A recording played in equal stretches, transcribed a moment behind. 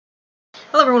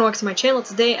Hello everyone, welcome to my channel.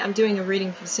 Today I'm doing a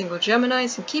reading for the single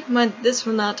Geminis, and keep in mind this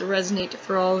will not resonate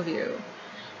for all of you.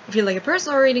 If you'd like a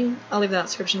personal reading, I'll leave that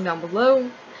description down below.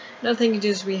 Another thing you do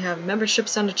is we have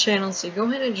memberships on the channel, so you go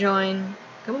ahead and join,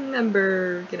 become a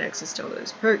member, get access to all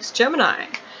those perks. Gemini,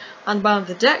 on the bottom of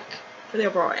the deck, for the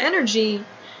overall energy,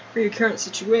 for your current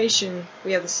situation,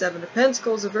 we have the Seven of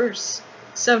Pentacles reverse.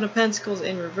 Seven of Pentacles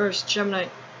in reverse, Gemini.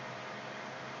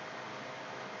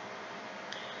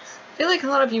 I feel like a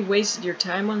lot of you wasted your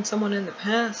time on someone in the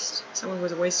past. Someone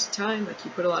was a waste of time, like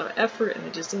you put a lot of effort and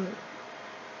it just didn't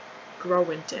grow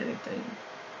into anything.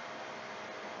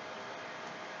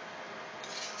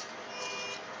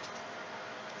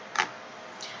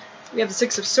 We have the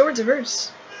Six of Swords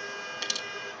reverse.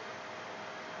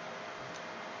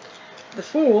 The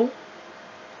Fool.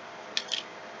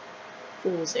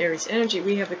 Fool's Aries energy.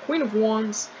 We have the Queen of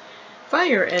Wands,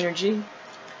 Fire energy,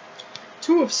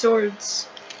 Two of Swords,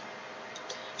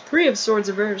 Three of Swords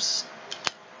reverse,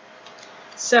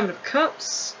 Seven of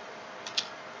Cups,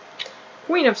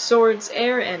 Queen of Swords,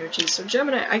 Air energy. So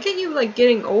Gemini, I get you like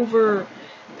getting over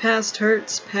past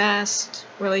hurts, past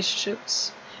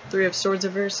relationships. Three of Swords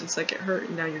reverse, it's like it hurt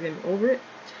and now you're getting over it.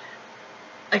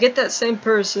 I get that same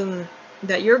person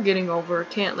that you're getting over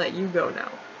can't let you go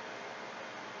now.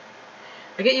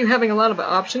 I get you having a lot of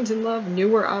options in love,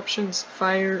 newer options,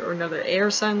 fire or another air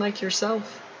sign like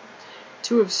yourself.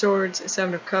 Two of Swords,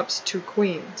 Seven of Cups, Two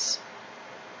Queens.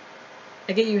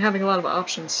 I get you having a lot of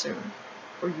options soon,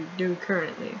 or you do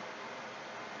currently.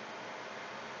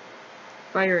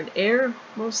 Fire and air,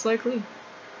 most likely.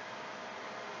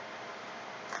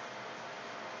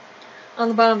 On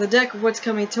the bottom of the deck, what's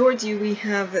coming towards you, we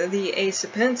have the Ace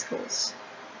of Pentacles.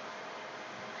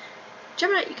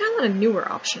 Gemini, you got a lot of newer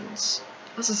options.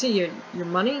 I also see your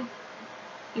money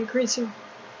increasing.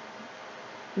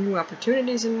 New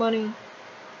opportunities in money.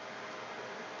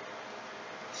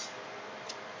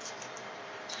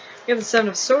 We have the Seven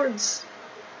of Swords.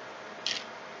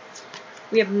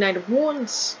 We have the Knight of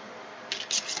Wands.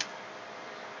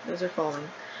 Those are falling.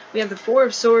 We have the Four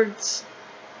of Swords.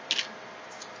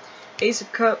 Ace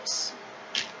of Cups.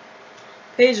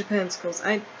 Page of Pentacles.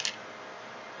 I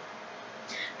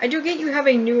do get you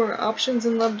having newer options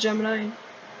in love, Gemini.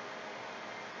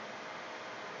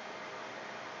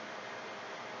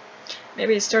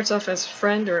 Maybe it starts off as a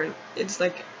friend, or it's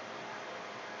like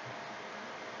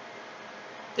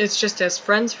it's just as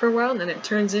friends for a while, and then it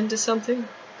turns into something.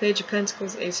 Page of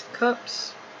Pentacles, Ace of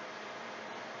Cups.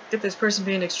 Get this person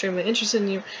being extremely interested in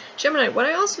you. Gemini, what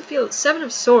I also feel is Seven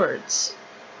of Swords.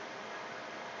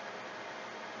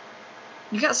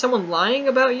 You got someone lying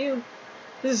about you.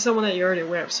 This is someone that you're already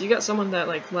aware of. So you got someone that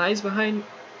like lies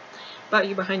about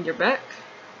you behind your back.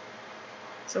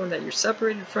 Someone that you're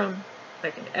separated from,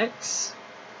 like an ex.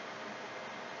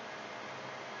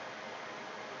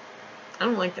 I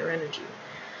don't like their energy.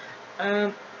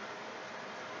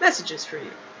 Messages for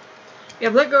you. You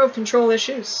have let go of control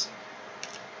issues.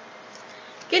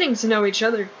 Getting to know each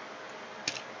other.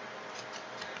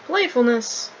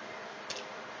 Playfulness.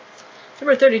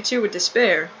 Number 32 with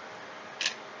despair.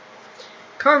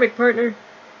 Karmic partner.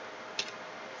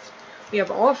 We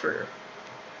have offer.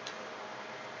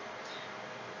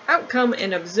 Outcome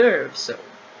and observe. So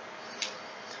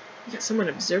you got someone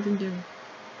observing you.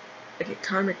 Like a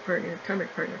karmic partner from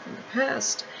the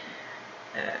past.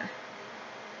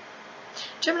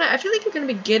 Gemini, I feel like you're going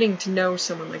to be getting to know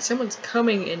someone, like someone's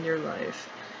coming in your life.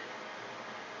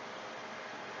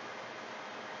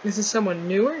 This is someone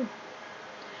newer.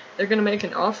 They're going to make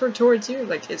an offer towards you.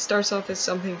 Like it starts off as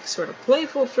something sort of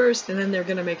playful first, and then they're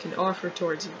going to make an offer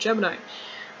towards you. Gemini,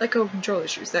 let go of control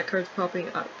issues. That card's popping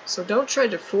up. So don't try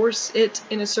to force it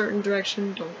in a certain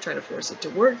direction. Don't try to force it to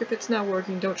work if it's not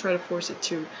working. Don't try to force it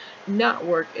to not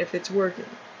work if it's working.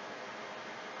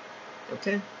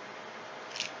 Okay?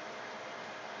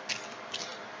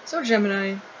 So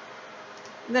Gemini,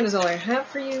 that is all I have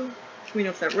for you. Let me know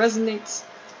if that resonates.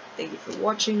 Thank you for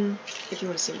watching. If you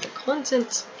want to see more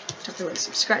content, definitely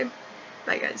subscribe.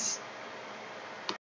 Bye guys.